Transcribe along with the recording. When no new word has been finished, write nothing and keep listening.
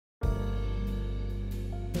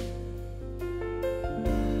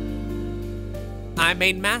I'm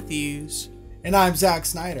Aden Matthews. And I'm Zach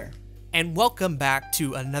Snyder. And welcome back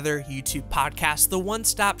to another YouTube podcast, the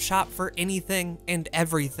one-stop shop for anything and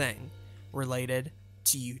everything related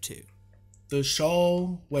to YouTube. The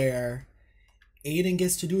show where Aden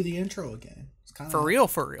gets to do the intro again. It's kind of For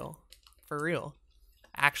real.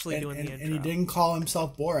 Actually doing the intro. And he didn't call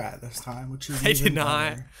himself Borat this time, which is I did not.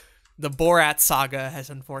 Funnier. The Borat saga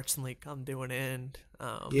has unfortunately come to an end.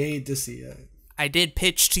 You hate to see it. I did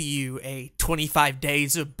pitch to you a 25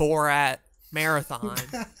 days of Borat marathon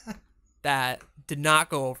that did not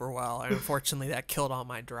go over well, and unfortunately that killed all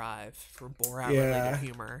my drive for Borat-related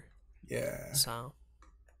humor. Yeah. So.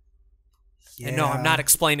 Yeah. And no, I'm not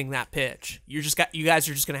explaining that pitch. You guys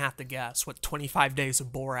are just gonna have to guess what 25 days of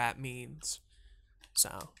Borat means.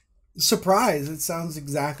 So. Surprise! It sounds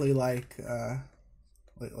exactly like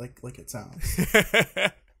it sounds.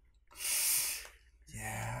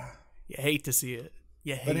 Yeah. You hate to see it.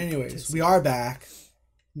 But anyways, we are back.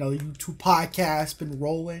 YouTube podcast been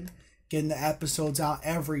rolling, getting the episodes out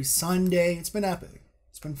every Sunday. It's been epic.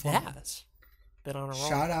 It's been fun. Yeah, it's been on a roll.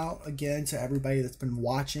 Shout out again to everybody that's been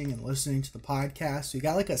watching and listening to the podcast. We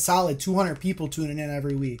got like a solid 200 people tuning in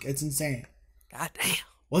every week. It's insane. God damn.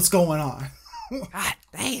 What's going on? God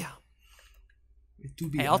damn.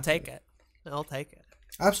 Hey, I'll take it. I'll take it.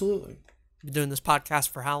 Absolutely. Been doing this podcast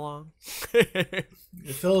for how long?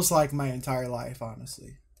 It feels like my entire life,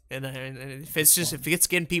 honestly. And if it's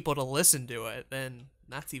getting people to listen to it, then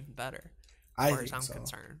that's even better. As far as I'm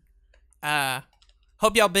concerned.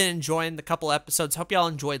 Hope y'all been enjoying the couple episodes. Hope y'all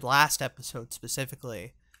enjoyed last episode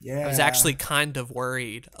specifically. Yeah. I was actually kind of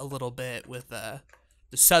worried a little bit with the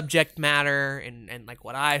subject matter and like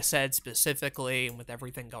what I said specifically and with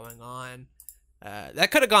everything going on. That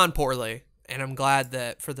could have gone poorly. And I'm glad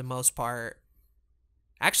that for the most part,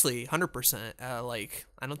 actually 100%, like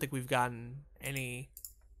I don't think we've gotten any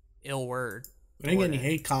ill word. We didn't get any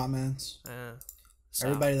hate comments. So.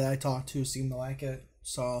 Everybody that I talked to seemed to like it.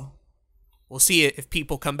 So we'll see if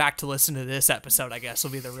people come back to listen to this episode, I guess,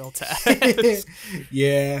 will be the real test.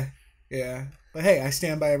 Yeah. But hey, I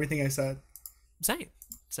stand by everything I said. Same.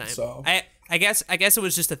 So I guess it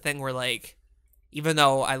was just a thing where like, even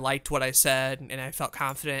though I liked what I said and I felt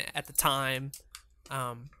confident at the time,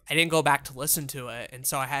 I didn't go back to listen to it. And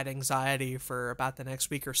so I had anxiety for about the next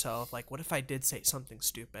week or so of like, what if I did say something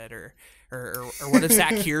stupid or what if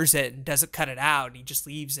Zach hears it and doesn't cut it out and he just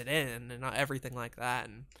leaves it in and everything like that.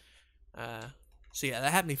 And so yeah,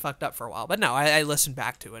 that had me fucked up for a while. But no, I listened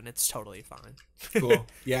back to it and it's totally fine. Cool.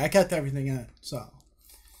 Yeah, I kept everything in. So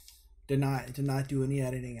did not do any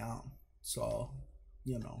editing out. So,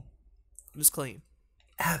 It was clean.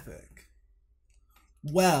 Epic.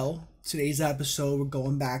 Well, today's episode, we're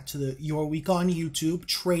going back to your week on YouTube,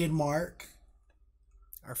 trademark.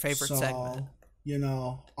 Our favorite segment.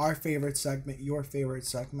 Our favorite segment, your favorite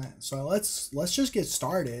segment. So let's just get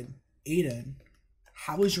started. Aden,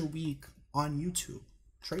 how was your week on YouTube?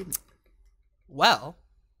 Trademark. Well,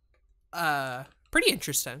 pretty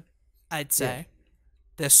interesting, I'd say. Yeah.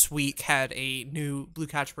 This week had a new Blue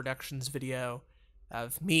Couch Productions video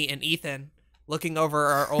of me and Ethan looking over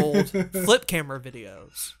our old flip camera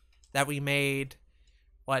videos that we made,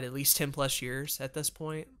 at least 10 plus years at this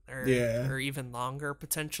point, or even longer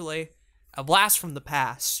potentially. A blast from the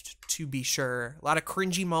past, to be sure. A lot of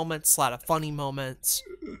cringy moments, a lot of funny moments.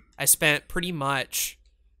 I spent pretty much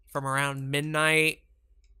from around midnight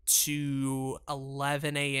to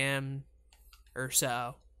 11 a.m. or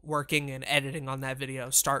so working and editing on that video,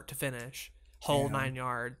 start to finish, whole 9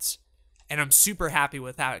 yards. And I'm super happy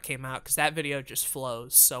with how it came out because that video just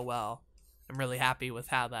flows so well. I'm really happy with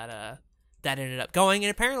how that ended up going. And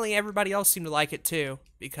apparently everybody else seemed to like it too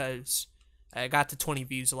because I got to 20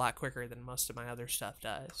 views a lot quicker than most of my other stuff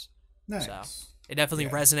does. Nice. So it definitely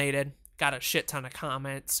resonated. Got a shit ton of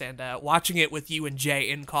comments. And watching it with you and Jay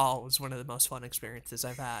in call was one of the most fun experiences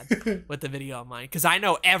I've had with the video online. Because I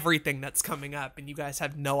know everything that's coming up and you guys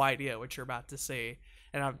have no idea what you're about to see.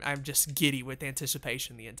 And I'm just giddy with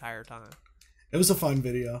anticipation the entire time. It was a fun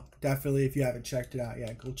video. Definitely, if you haven't checked it out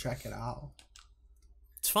yet, go check it out.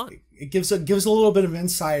 It's fun. It gives a little bit of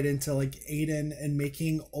insight into like Aden and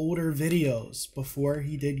making older videos before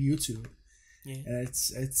he did YouTube. Yeah. And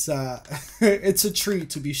it's it's a treat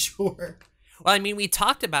to be sure. Well, I mean, we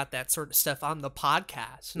talked about that sort of stuff on the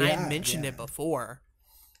podcast, and I had mentioned it before.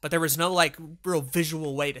 But there was no like real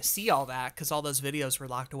visual way to see all that because all those videos were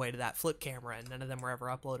locked away to that flip camera and none of them were ever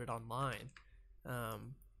uploaded online.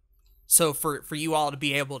 So for you all to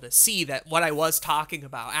be able to see that what I was talking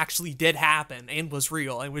about actually did happen and was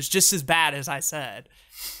real and was just as bad as I said.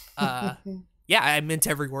 Yeah, I meant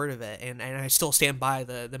every word of it. And I still stand by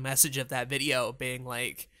the message of that video being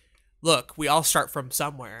like, look, we all start from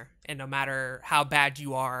somewhere, and no matter how bad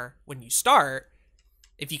you are when you start,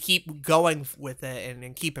 if you keep going with it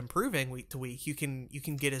and keep improving week to week, you can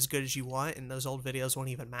get as good as you want, and those old videos won't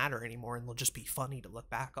even matter anymore, and they'll just be funny to look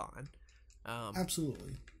back on.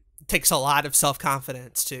 Absolutely. It takes a lot of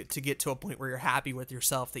self-confidence to get to a point where you're happy with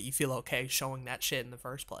yourself, that you feel okay showing that shit in the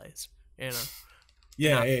first place, you know?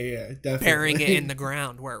 Yeah, definitely. Burying it in the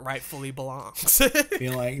ground where it rightfully belongs.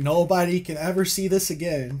 Being like, nobody can ever see this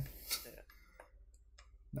again.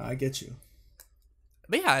 No, I get you.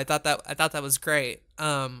 But yeah, I thought that was great.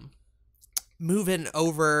 Moving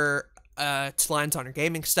over to Lines on Your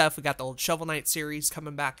Gaming stuff, we got the old Shovel Knight series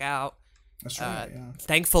coming back out. That's right. Yeah.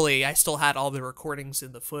 Thankfully, I still had all the recordings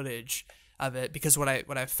and the footage of it, because what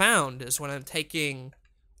I found is when I'm taking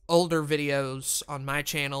older videos on my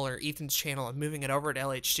channel or Ethan's channel and moving it over to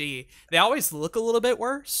LHD, they always look a little bit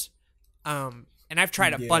worse. And I've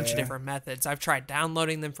tried a bunch of different methods. I've tried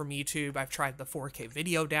downloading them from YouTube. I've tried the 4K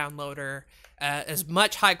video downloader, as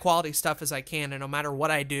much high quality stuff as I can. And no matter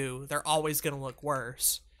what I do, they're always going to look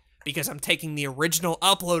worse, because I'm taking the original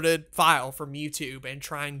uploaded file from YouTube and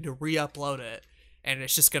trying to re-upload it. And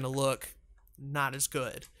it's just going to look not as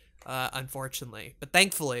good, unfortunately. But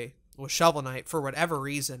thankfully, with Shovel Knight, for whatever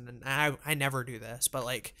reason, and I never do this, but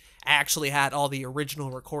like, I actually had all the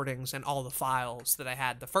original recordings and all the files that I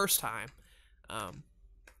had the first time.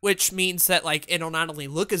 Which means that, like, it'll not only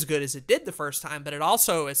look as good as it did the first time, but it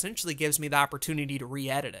also essentially gives me the opportunity to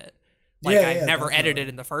re-edit it. Like, I never edited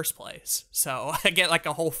in the first place. So I get, like,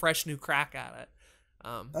 a whole fresh new crack at it.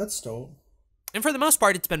 That's dope. And for the most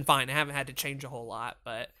part, it's been fine. I haven't had to change a whole lot,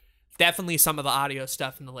 but definitely some of the audio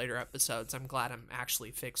stuff in the later episodes, I'm glad I'm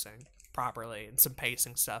actually fixing properly, and some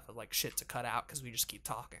pacing stuff of, like, shit to cut out because we just keep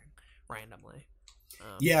talking randomly.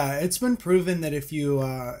 Yeah, it's been proven that if you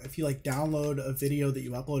like download a video that you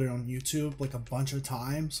uploaded on YouTube like a bunch of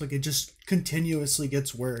times, like, it just continuously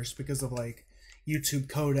gets worse because of like YouTube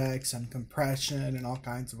codecs and compression and all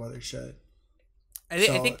kinds of other shit. I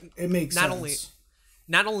think it makes sense.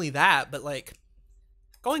 Not only that, but like,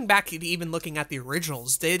 going back to even looking at the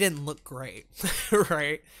originals, they didn't look great,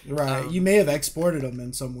 right? Right. You may have exported them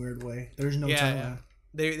in some weird way. There's no telling. Yeah.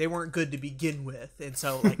 They weren't good to begin with, and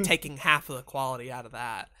so like taking half of the quality out of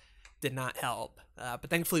that did not help. But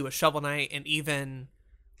thankfully with Shovel Knight and even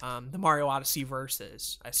the Mario Odyssey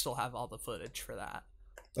Versus, I still have all the footage for that.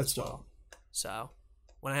 That's dope. So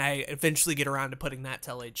when I eventually get around to putting that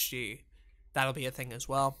to LHG, that'll be a thing as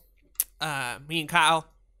well. Me and Kyle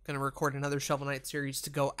gonna record another Shovel Knight series to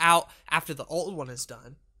go out after the old one is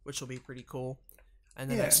done, which will be pretty cool.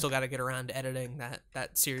 And then I still got to get around to editing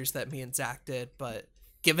that series that me and Zach did, but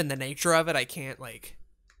given the nature of it, I can't, like,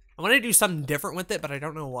 I want to do something different with it, but I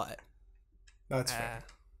don't know what. That's fair.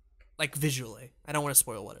 Like, visually. I don't want to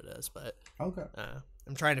spoil what it is, but okay.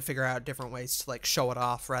 I'm trying to figure out different ways to, like, show it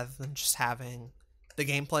off rather than just having the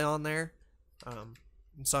gameplay on there. And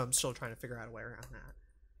so I'm still trying to figure out a way around that.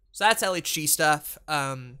 So that's LHG stuff.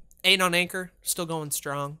 Aden on Anchor, still going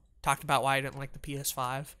strong. Talked about why I didn't like the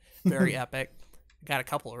PS5. Very epic. Got a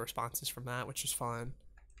couple of responses from that, which was fun.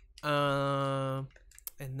 And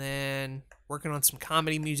then working on some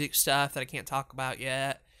comedy music stuff that I can't talk about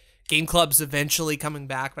yet. Game Club's eventually coming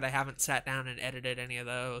back, but I haven't sat down and edited any of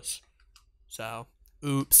those. So,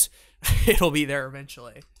 oops. It'll be there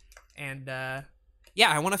eventually. And,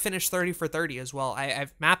 yeah, I want to finish 30 for 30 as well.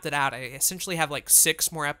 I've mapped it out. I essentially have like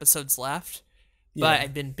 6 more episodes left. Yeah. But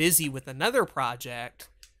I've been busy with another project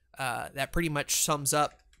that pretty much sums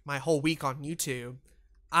up my whole week on YouTube.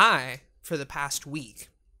 For the past week,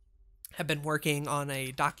 have been working on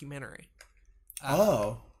a documentary.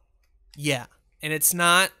 Yeah. And it's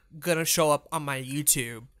not going to show up on my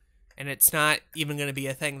YouTube. And it's not even going to be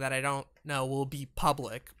a thing that I don't know will be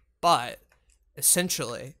public. But,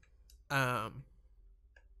 essentially, a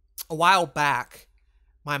while back,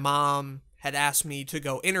 my mom had asked me to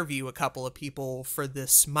go interview a couple of people for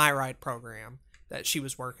this My Ride program that she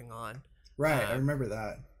was working on. Right, I remember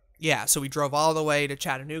that. Yeah, so we drove all the way to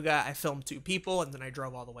Chattanooga. I filmed 2 people, and then I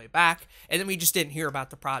drove all the way back. And then we just didn't hear about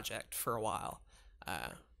the project for a while.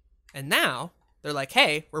 And now, they're like,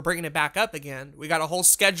 hey, we're bringing it back up again. We got a whole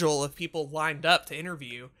schedule of people lined up to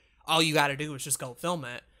interview. All you got to do is just go film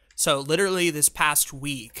it. So literally this past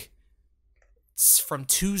week, from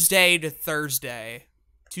Tuesday to Thursday,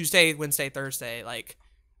 Tuesday, Wednesday, Thursday, like,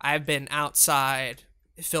 I've been outside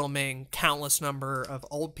filming countless number of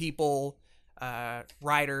old people,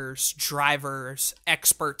 riders, drivers,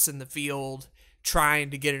 experts in the field, trying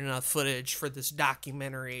to get enough footage for this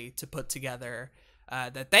documentary to put together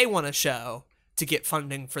that they want to show to get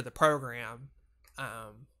funding for the program,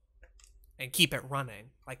 and keep it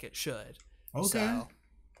running like it should. Okay. So,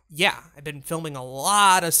 yeah, I've been filming a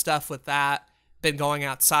lot of stuff with that. Been going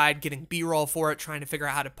outside, getting B-roll for it, trying to figure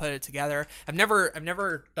out how to put it together. I've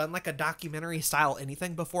never done like a documentary style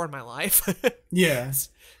anything before in my life. Yeah.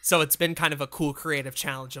 So it's been kind of a cool creative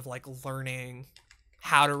challenge of like learning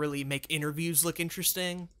how to really make interviews look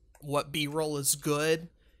interesting, what B-roll is good,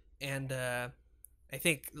 and I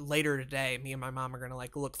think later today, me and my mom are gonna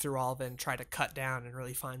like look through all of it and try to cut down and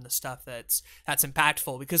really find the stuff that's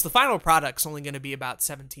impactful, because the final product's only gonna be about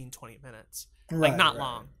 17, 20 minutes. Like not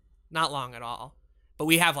long. Not long at all. But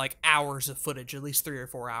we have like hours of footage, at least 3 or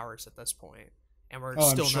 4 hours at this point, and we're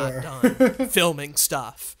still not done filming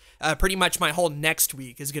stuff. Pretty much my whole next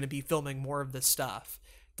week is going to be filming more of this stuff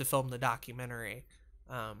to film the documentary.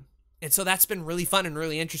 And so that's been really fun and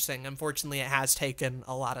really interesting. Unfortunately, it has taken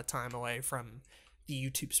a lot of time away from the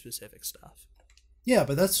YouTube specific stuff. Yeah,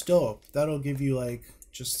 but that's dope. That'll give you like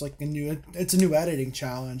just like it's a new editing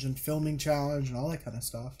challenge and filming challenge and all that kind of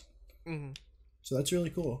stuff. Mm-hmm. So that's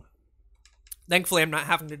really cool. Thankfully, I'm not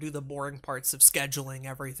having to do the boring parts of scheduling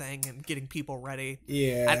everything and getting people ready.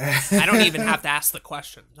 Yeah. I don't even have to ask the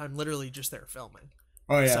questions. I'm literally just there filming.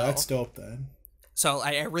 Oh, yeah, that's dope then. So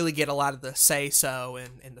I really get a lot of the say-so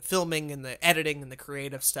and the filming and the editing and the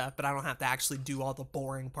creative stuff, but I don't have to actually do all the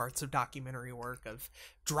boring parts of documentary work of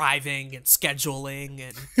driving and scheduling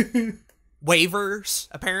and waivers.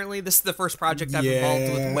 Apparently, this is the first project I've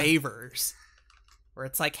involved with waivers. Where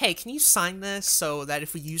it's like, hey, can you sign this so that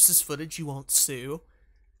if we use this footage, you won't sue?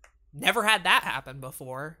 Never had that happen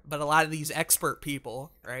before, but a lot of these expert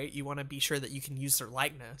people, right? You want to be sure that you can use their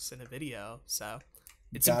likeness in a video, so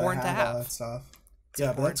it's important to have. All that stuff.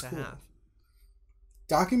 Yeah, but that's cool.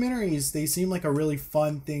 Documentaries, they seem like a really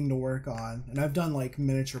fun thing to work on, and I've done like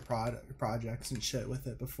miniature projects and shit with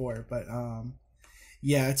it before, but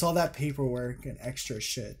yeah, it's all that paperwork and extra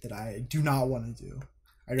shit that I do not want to do.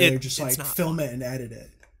 I'd rather just like film it and edit it.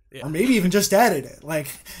 Yeah. Or maybe even just edit it. Like,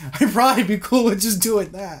 I'd probably be cool with just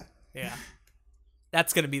doing that. Yeah.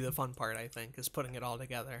 That's going to be the fun part, I think, is putting it all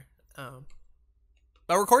together.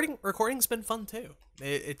 But recording's been fun too.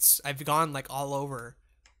 I've gone like all over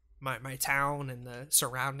my town and the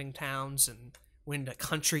surrounding towns and went to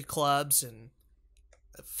country clubs and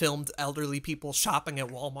filmed elderly people shopping at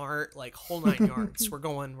Walmart, like whole 9 yards. We're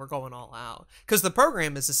going all out. Because the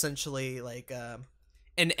program is essentially like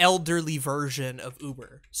an elderly version of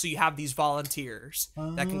Uber. So you have these volunteers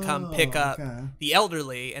that can come pick up the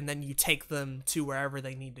elderly, and then you take them to wherever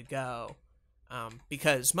they need to go.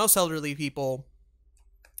 Because most elderly people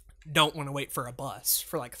don't want to wait for a bus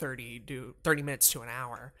for like 30 minutes to an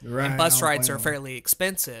hour. Right, and bus rides are fairly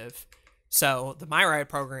expensive. So the My Ride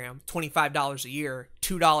program, $25 a year,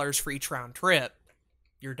 $2 for each round trip,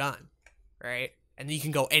 you're done, right? And you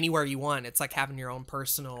can go anywhere you want. It's like having your own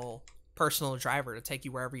personal driver to take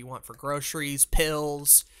you wherever you want for groceries,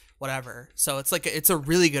 pills, whatever. So it's a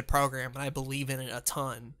really good program, and I believe in it a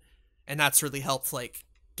ton. And that's really helped like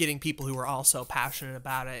getting people who are also passionate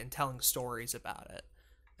about it and telling stories about it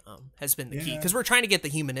has been the key. Because we're trying to get the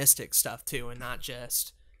humanistic stuff too, and not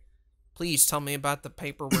just, please tell me about the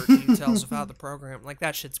paperwork details of how the program, like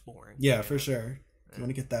that shit's boring. Yeah, for sure. You want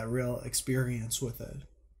to get that real experience with it.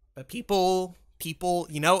 But people,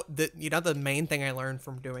 the main thing I learned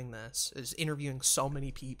from doing this is interviewing so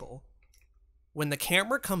many people. When the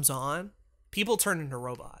camera comes on, people turn into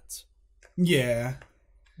robots. Yeah.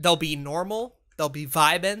 They'll be normal. They'll be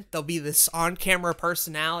vibing. They'll be this on-camera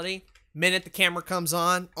personality. Minute the camera comes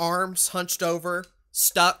on, arms hunched over,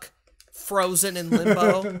 stuck, frozen in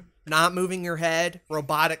limbo, not moving your head,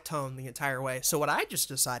 robotic tone the entire way. So what I just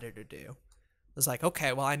decided to do was like,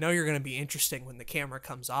 okay, well, I know you're going to be interesting when the camera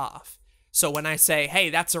comes off. So when I say, hey,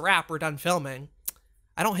 that's a wrap, we're done filming,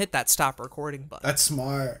 I don't hit that stop recording button. That's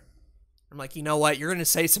smart. I'm like, you know what? You're going to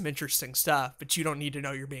say some interesting stuff, but you don't need to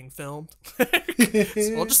know you're being filmed. So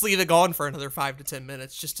we'll just leave it going for another 5 to 10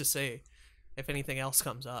 minutes just to see if anything else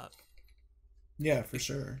comes up. Yeah, for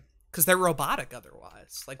sure. Because they're robotic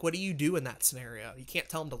otherwise. Like, what do you do in that scenario? You can't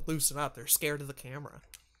tell them to loosen up. They're scared of the camera.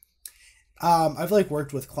 I've like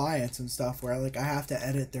worked with clients and stuff where like I have to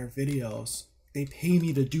edit their videos. They pay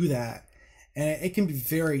me to do that. And it can be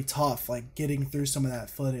very tough, like getting through some of that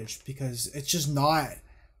footage because it's just not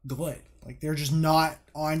good. Like they're just not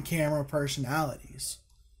on camera personalities.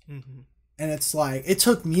 Mm-hmm. And it's like, it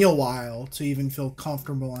took me a while to even feel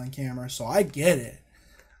comfortable on camera. So I get it.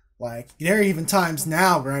 Like there are even times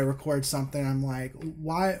now where I record something, I'm like,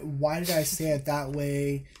 why did I say it that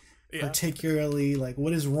way? Yeah. Particularly, like,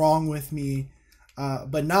 what is wrong with me?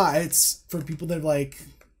 But nah, it's for people that like,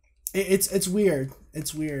 it's weird.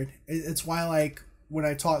 It's weird. It's why, like, when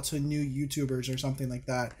I talk to new YouTubers or something like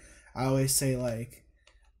that, I always say, like,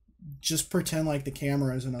 just pretend like the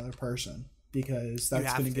camera is another person, because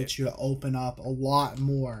that's going to get you to open up a lot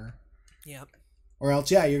more. Yep. Or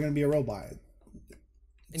else, yeah, you're going to be a robot.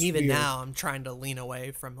 And even now, I'm trying to lean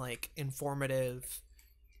away from like informative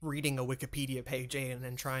reading a Wikipedia page and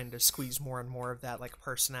then trying to squeeze more and more of that like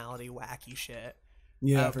personality wacky shit.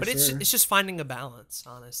 Yeah, but it's just finding a balance,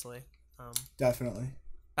 honestly. Definitely.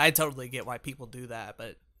 I totally get why people do that,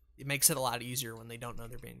 but it makes it a lot easier when they don't know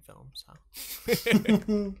they're being filmed.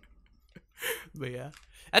 So, but yeah,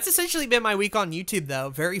 that's essentially been my week on YouTube, though.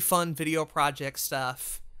 Very fun video project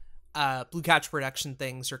stuff. Blue Couch production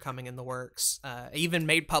things are coming in the works. I even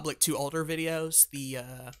made public 2 older videos: the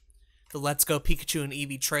Let's Go Pikachu and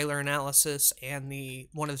Eevee trailer analysis, and the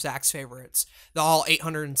one of Zach's favorites, the all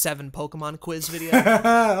 807 Pokemon quiz video.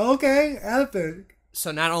 Okay, epic.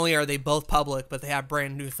 So not only are they both public, but they have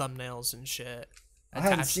brand new thumbnails and shit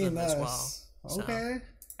attached to them as well. Okay. So,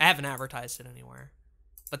 I haven't advertised it anywhere,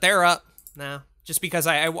 but they're up now. Just because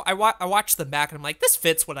I watched them back and I'm like, this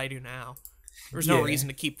fits what I do now. There's no reason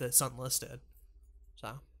to keep this unlisted.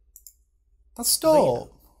 So that's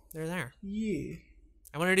dope. They're there. Yeah.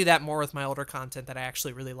 I want to do that more with my older content that I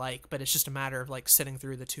actually really like, but it's just a matter of like sitting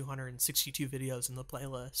through the 262 videos in the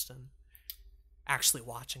playlist and actually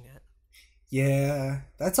watching it. Yeah,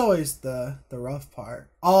 that's always the rough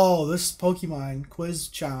part. Oh, this Pokemon quiz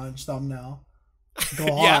challenge thumbnail.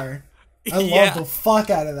 Go hard. I love the fuck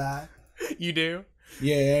out of that. You do?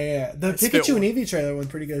 Yeah. The Pikachu and Eevee trailer went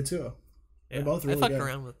pretty good too. Yeah. They're both really good. I fucked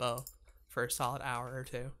around with both for a solid hour or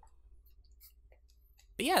 2.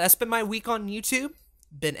 But yeah, that's been my week on YouTube.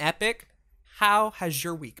 Been epic. How has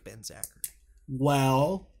your week been, Zachary?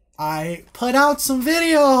 Well, I put out some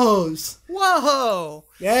videos. Whoa!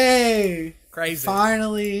 Yay! Crazy.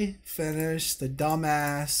 Finally finished the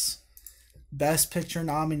dumbass Best Picture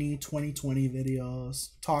nominee 2020 videos.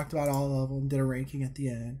 Talked about all of them. Did a ranking at the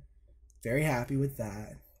end. Very happy with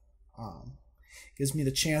that. Gives me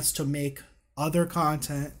the chance to make other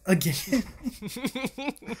content again.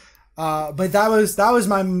 But that was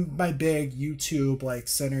my big YouTube like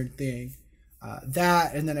centered thing.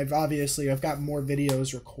 That, and then I've got more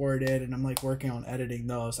videos recorded and I'm like working on editing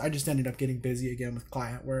those. I just ended up getting busy again with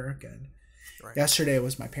client work, and yesterday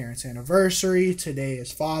was my parents' anniversary. Today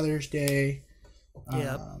is Father's Day.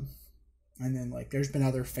 Yep. And then like there's been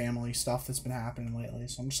other family stuff that's been happening lately,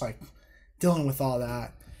 so I'm just like dealing with all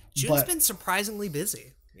that. June's been surprisingly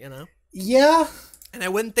busy, you know? Yeah. And I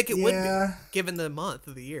wouldn't think it would be, given the month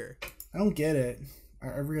of the year. I don't get it. I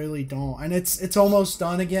really don't. And it's almost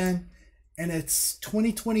done again. And it's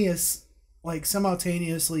 2020 has like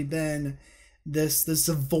simultaneously been this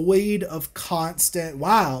void of constant,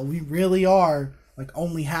 wow, we really are like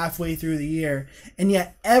only halfway through the year. And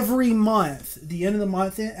yet every month, the end of the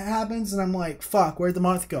month it happens and I'm like, fuck, where'd the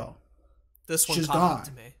month go? This one caught up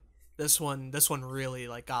to me. This one really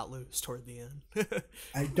like got loose toward the end.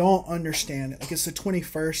 I don't understand it. Like it's the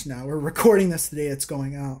 21st now. We're recording this the day it's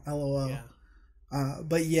going out. LOL. Yeah.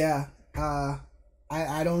 But yeah,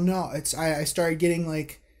 I don't know. I started getting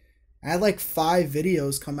like, I had like 5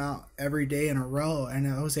 videos come out every day in a row and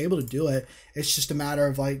I was able to do it. It's just a matter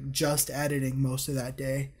of like just editing most of that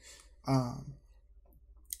day.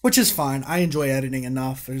 Which is fine. I enjoy editing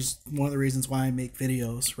enough. It's one of the reasons why I make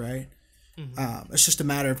videos, right? Mm-hmm. It's just a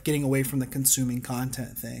matter of getting away from the consuming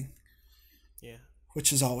content thing. Yeah.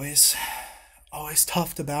 Which is always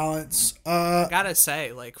tough to balance. I gotta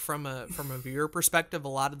say, like from a viewer perspective, a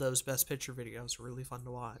lot of those Best Picture videos are really fun to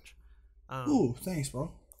watch. Ooh, thanks,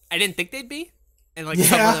 bro. I didn't think they'd be, and like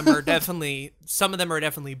some of them are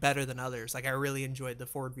definitely better than others. Like I really enjoyed the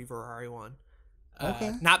Ford v Ferrari one.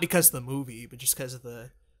 Okay. Not because of the movie, but just because of the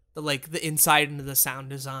insight into the sound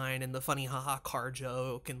design and the funny haha car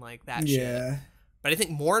joke and like that shit. But I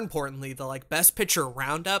think more importantly, the like Best Picture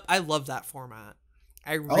roundup, I love that format.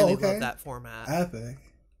 I really love that format. Epic.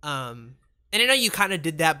 And I know you kind of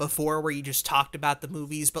did that before where you just talked about the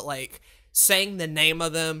movies, but like saying the name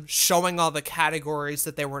of them, showing all the categories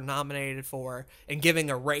that they were nominated for, and giving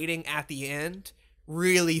a rating at the end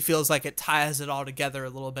really feels like it ties it all together a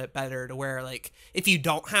little bit better, to where like if you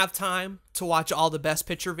don't have time to watch all the Best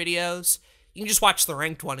Picture videos, you can just watch the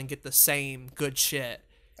ranked one and get the same good shit.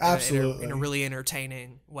 Absolutely. In a really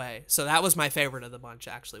entertaining way. So that was my favorite of the bunch,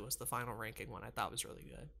 actually, was the final ranking one. I thought was really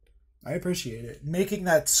good. I appreciate it. Making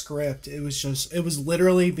that script, it was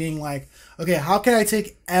literally being like, okay, how can I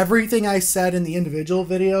take everything I said in the individual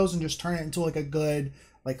videos and just turn it into like a good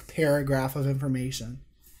like paragraph of information.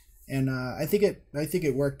 And I think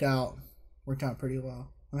it worked out pretty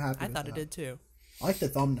well. I'm happy. I thought it did too. I like the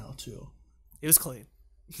thumbnail too. It was clean.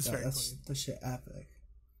 It's very clean. The shit epic.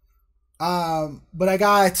 But I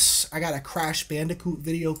got a Crash Bandicoot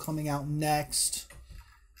video coming out next,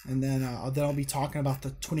 and then I'll be talking about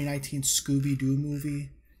the 2019 Scooby Doo movie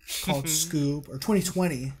called Scoob, or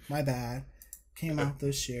 2020. My bad, came out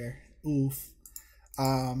this year. Oof.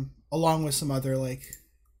 Along with some other like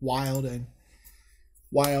wild and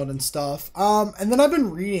stuff. And then I've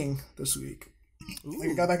been reading this week. Like,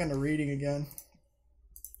 I got back into reading again,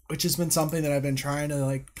 which has been something that I've been trying to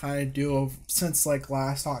like kind of do since like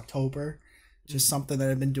last October. Just something that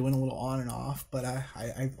I've been doing a little on and off. But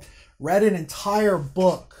I read an entire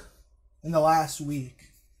book in the last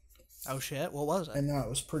week. Oh shit! What was it? I know, it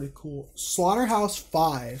was pretty cool.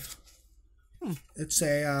 Slaughterhouse-Five. It's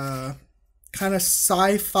a kind of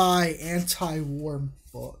sci-fi anti-war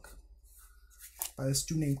book by this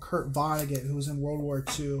dude named Kurt Vonnegut, who was in World War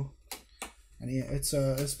II. And it's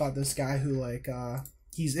about this guy who like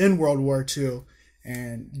he's in World War II,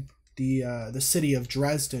 and the city of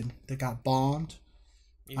Dresden that got bombed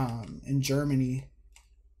in Germany,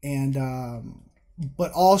 and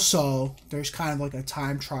but also there's kind of like a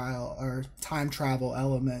time travel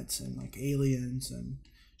element and like aliens and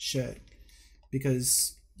shit,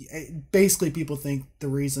 because basically people think the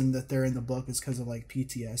reason that they're in the book is because of like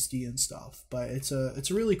PTSD and stuff, but it's a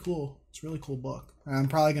really cool book. I'm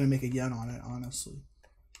probably gonna make a yen on it, honestly.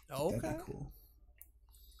 Okay. That'd be cool.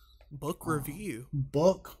 Book review.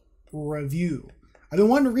 I've been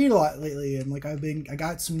wanting to read a lot lately, and like I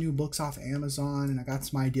got some new books off Amazon, and I got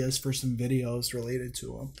some ideas for some videos related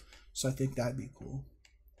to them. So I think that'd be cool.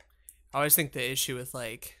 I always think the issue with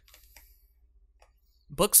like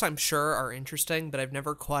books, I'm sure, are interesting, but I've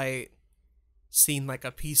never quite seen like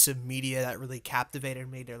a piece of media that really captivated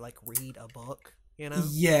me to like read a book, you know?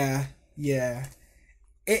 Yeah.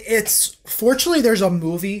 It's fortunately there's a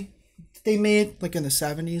movie they made like in the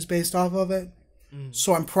 70s based off of it.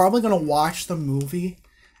 So I'm probably gonna watch the movie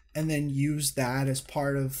and then use that as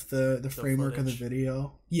part of the framework of the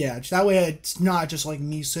video. Yeah, that way it's not just like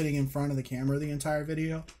me sitting in front of the camera the entire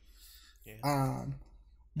video. Yeah.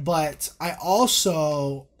 But I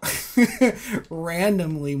also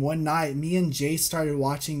randomly one night, me and Jay started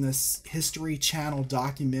watching this History Channel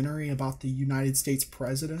documentary about the United States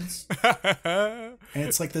presidents. And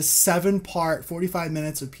it's like this 7-part, 45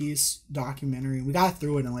 minutes apiece documentary. We got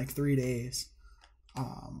through it in like 3 days.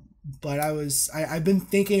 But I've been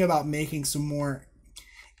thinking about making some more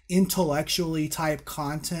intellectually type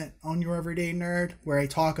content on Your Everyday Nerd, where I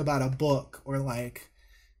talk about a book or like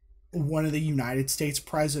one of the United States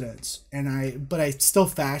presidents, but I still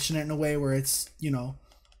fashion it in a way where it's, you know,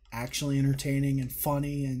 actually entertaining and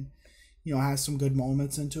funny, and you know, has some good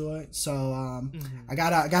moments into it. So I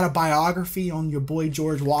got a biography on your boy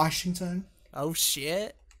George Washington. Oh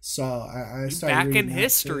shit! So I started back in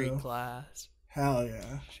history class. Hell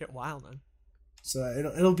yeah! Shit, wild, man. So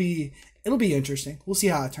it'll be interesting. We'll see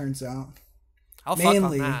how it turns out. I'll fuck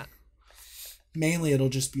on that. Mainly, it'll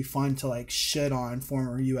just be fun to like shit on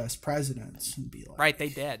former U.S. presidents and be like, right, they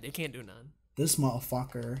dead. They can't do none. This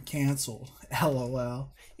motherfucker canceled.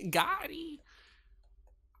 LOL. Gotti.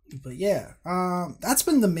 But yeah, that's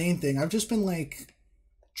been the main thing. I've just been like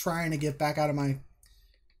trying to get back out of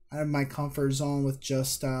my comfort zone with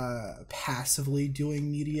just passively doing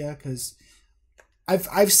media, because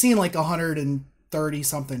I've seen like 130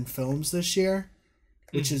 something films this year,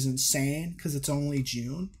 which is insane because it's only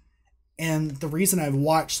June. And the reason I've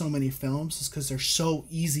watched so many films is because they're so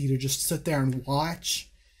easy to just sit there and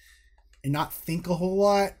watch and not think a whole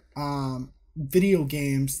lot. Video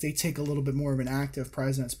games, they take a little bit more of an active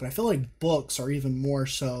presence, but I feel like books are even more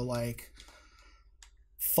so like,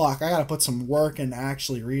 fuck, I gotta put some work into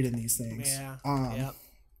actually reading these things. Yeah.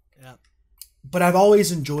 Yep. But I've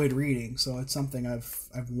always enjoyed reading, so it's something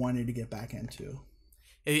I've wanted to get back into.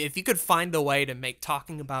 If you could find a way to make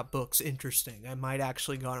talking about books interesting, I might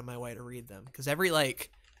actually go out of my way to read them. Because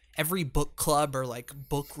every book club or like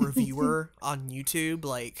book reviewer on YouTube,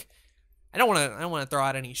 like, I don't want to throw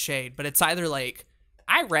out any shade, but it's either like,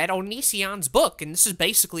 I read Onision's book and this is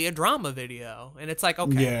basically a drama video, and it's like,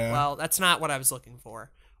 okay, well, that's not what I was looking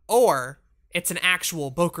for. Or it's an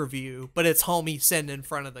actual book review, but it's homie sitting in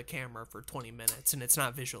front of the camera for 20 minutes and it's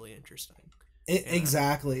not visually interesting.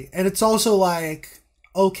 Exactly. And it's also like,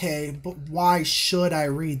 okay, but why should I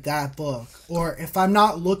read that book? Or if I'm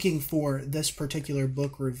not looking for this particular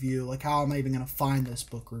book review, like, how am I even going to find this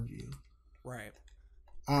book review? Right.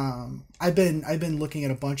 I've been looking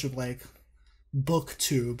at a bunch of like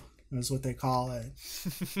BookTube, is what they call it,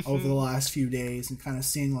 over the last few days, and kind of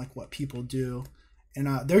seeing like what people do. And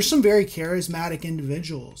there's some very charismatic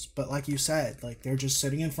individuals, but like you said, like they're just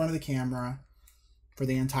sitting in front of the camera for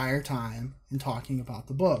the entire time and talking about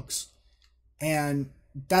the books. And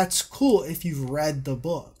that's cool if you've read the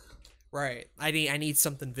book. Right. I need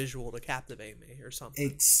something visual to captivate me or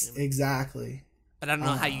something. Exactly. But I don't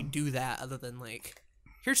know how you do that other than like,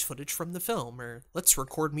 here's footage from the film, or let's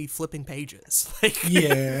record me flipping pages. Like,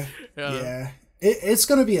 yeah. It's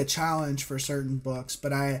going to be a challenge for certain books,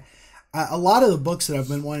 but a lot of the books that I've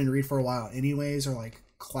been wanting to read for a while anyways are like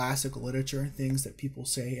classic literature, things that people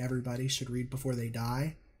say everybody should read before they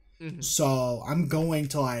die. Mm-hmm. So I'm going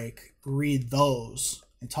to like read those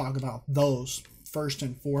and talk about those first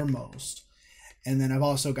and foremost. And then I've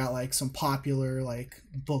also got like some popular like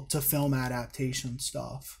book to film adaptation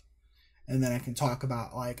stuff. And then I can talk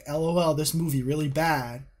about like, LOL, this movie really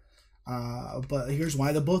bad. But here's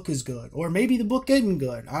why the book is good. Or maybe the book isn't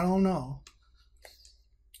good. I don't know.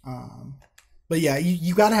 But yeah,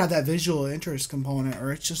 you got to have that visual interest component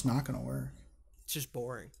or it's just not going to work. It's just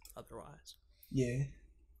boring otherwise. Yeah.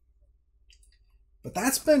 But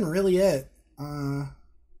that's been really it.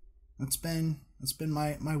 That's been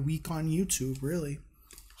my week on YouTube, really.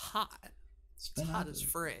 Hot. It's hot as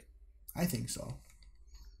frick. I think so.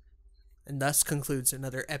 And thus concludes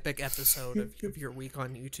another epic episode of your week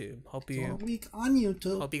on YouTube. Hope you got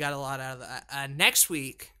a lot out of that. Next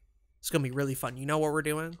week, it's going to be really fun. You know what we're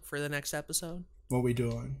doing for the next episode? What we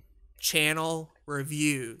doing? Channel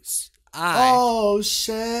reviews. Oh,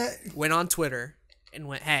 shit. Went on Twitter and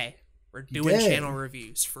went, hey, we're doing channel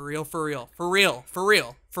reviews. For real.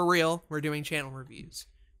 We're doing channel reviews.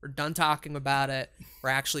 We're done talking about it.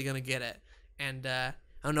 We're actually going to get it. And I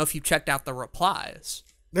don't know if you checked out the replies.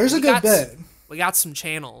 There's a good bit. We got some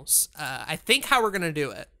channels. I think how we're going to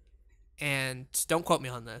do it, and don't quote me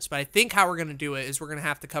on this, but I think how we're going to do it is we're going to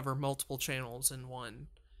have to cover multiple channels in one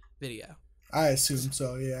video. I assume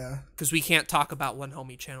so, yeah. Because we can't talk about one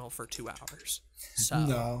homie channel for 2 hours. So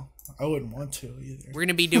no, I wouldn't want to either. We're going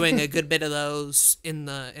to be doing a good bit of those in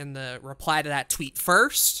the reply to that tweet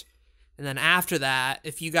first. And then after that,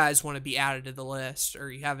 if you guys want to be added to the list or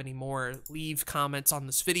you have any more, leave comments on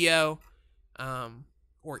this video.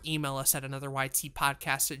 Or email us at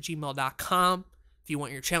anotherYTpodcast@gmail.com if you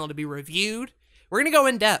want your channel to be reviewed. We're going to go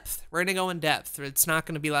in depth. It's not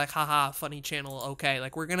going to be like, haha, funny channel, okay.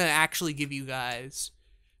 Like, we're going to actually give you guys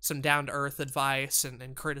some down-to-earth advice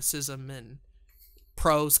and criticism and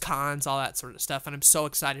pros, cons, all that sort of stuff. And I'm so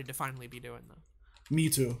excited to finally be doing them. Me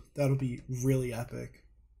too. That'll be really epic.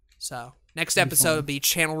 So, next episode will be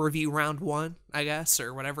channel review round 1, I guess,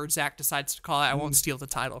 or whatever Zach decides to call it. I won't steal the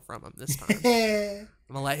title from him this time. I'm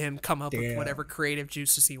going to let him come up with whatever creative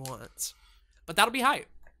juices he wants. But that'll be hype.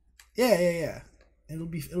 Yeah. It'll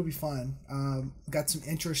be fun. Got some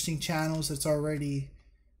interesting channels that's already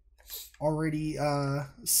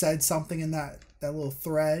said something in that little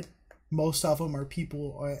thread. Most of them are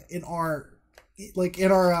people in our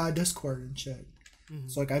Discord and shit. Mm-hmm.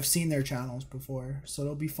 So like I've seen their channels before, so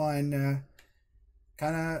it'll be fun.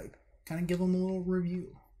 Kind of give them a little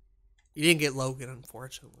review. You didn't get Logan,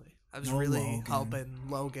 unfortunately. I was really hoping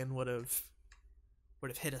Logan would have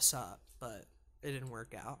hit us up, but it didn't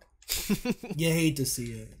work out. You hate to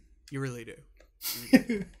see it. You really do.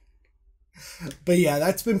 But yeah,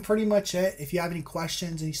 that's been pretty much it. If you have any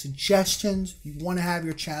questions, any suggestions, if you want to have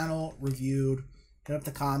your channel reviewed, hit up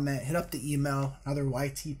the comment, hit up the email,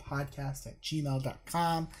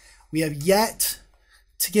 anotherYTpodcast@gmail.com. We have yet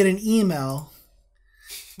to get an email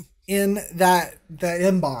in that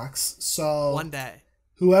inbox. So one day.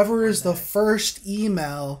 Whoever is the first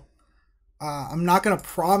email, I'm not going to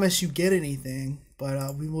promise you get anything,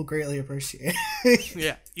 but we will greatly appreciate it.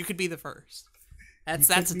 Yeah, you could be the first.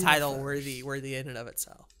 That's a title worthy in and of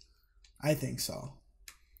itself. I think so.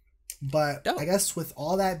 But Dope. I guess with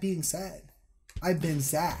all that being said, I've been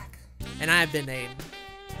Zach. And I've been Aden.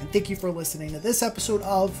 And thank you for listening to this episode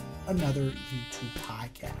of Another YouTube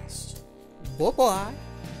Podcast. Bye-bye.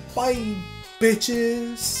 Bye,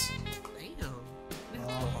 bitches. Damn. I didn't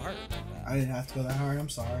have to go hard. I didn't have to go that hard. I'm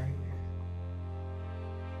sorry.